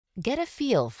Get a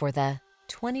feel for the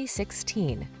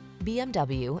 2016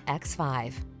 BMW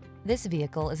X5. This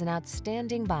vehicle is an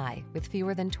outstanding buy with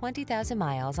fewer than 20,000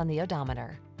 miles on the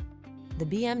odometer. The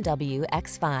BMW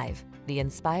X5, the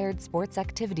inspired sports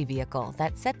activity vehicle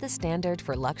that set the standard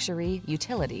for luxury,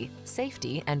 utility,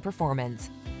 safety, and performance.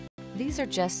 These are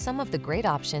just some of the great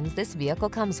options this vehicle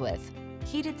comes with: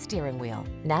 heated steering wheel,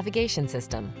 navigation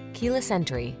system, keyless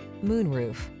entry,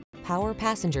 moonroof, power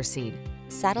passenger seat,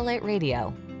 satellite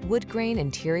radio, wood grain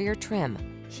interior trim,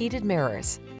 heated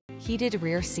mirrors, heated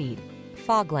rear seat,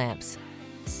 fog lamps.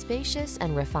 Spacious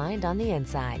and refined on the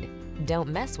inside. Don't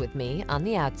mess with me on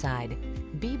the outside.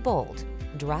 Be bold.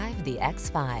 Drive the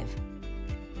X5.